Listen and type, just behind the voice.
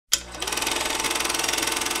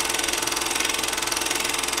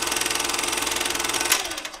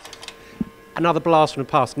another blast from the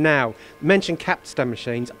past. Now, mention Capstan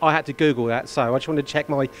machines, I had to Google that, so I just wanted to check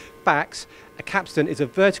my facts. A Capstan is a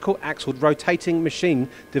vertical axled rotating machine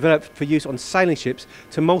developed for use on sailing ships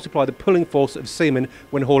to multiply the pulling force of seamen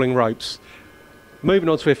when hauling ropes. Moving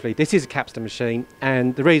on swiftly, this is a Capstan machine,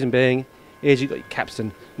 and the reason being is you've got your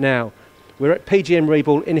Capstan. Now, we're at PGM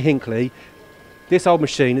Reball in Hinkley. This old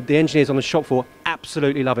machine, the engineers on the shop floor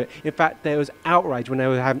absolutely love it. In fact, there was outrage when they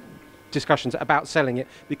were having discussions about selling it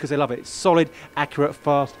because they love it. It's solid, accurate,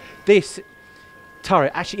 fast. This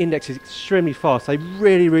turret actually indexes extremely fast. They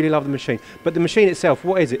really, really love the machine. But the machine itself,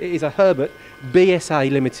 what is it? It is a Herbert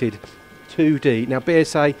BSA Limited 2D. Now,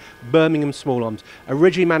 BSA, Birmingham Small Arms,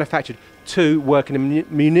 originally manufactured to work in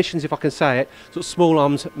munitions, if I can say it, sort of small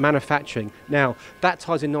arms manufacturing. Now, that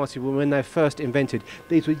ties in nicely with when they were first invented.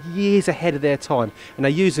 These were years ahead of their time, and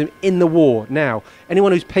they used them in the war. Now,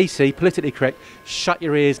 anyone who's PC, politically correct, shut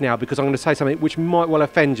your ears now, because I'm going to say something which might well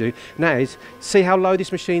offend you. And that is, see how low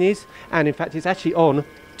this machine is? And in fact, it's actually on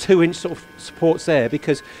 2-inch sort of supports there,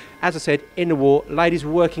 because, as I said, in the war, ladies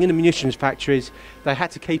were working in the munitions factories. They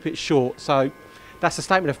had to keep it short. So that's a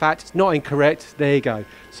statement of fact. It's not incorrect. There you go.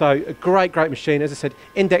 So a great, great machine. As I said,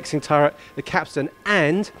 indexing turret, the Capstan,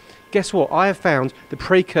 and guess what? I have found the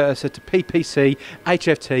precursor to PPC,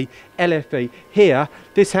 HFT, LFE. Here,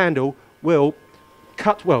 this handle will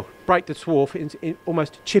break the swarf in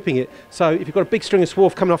almost chipping it. So if you've got a big string of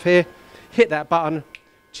swarf coming off here, hit that button,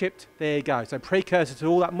 chipped, there you go. So precursor to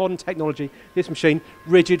all that modern technology. This machine,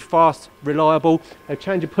 rigid, fast, reliable. They've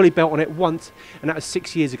changed a pulley belt on it once, and that was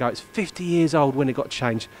 6 years ago. It's 50 years old when it got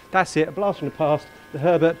changed. That's it, a blast from the past, the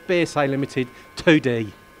Herbert BSA Limited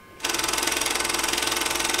 2D.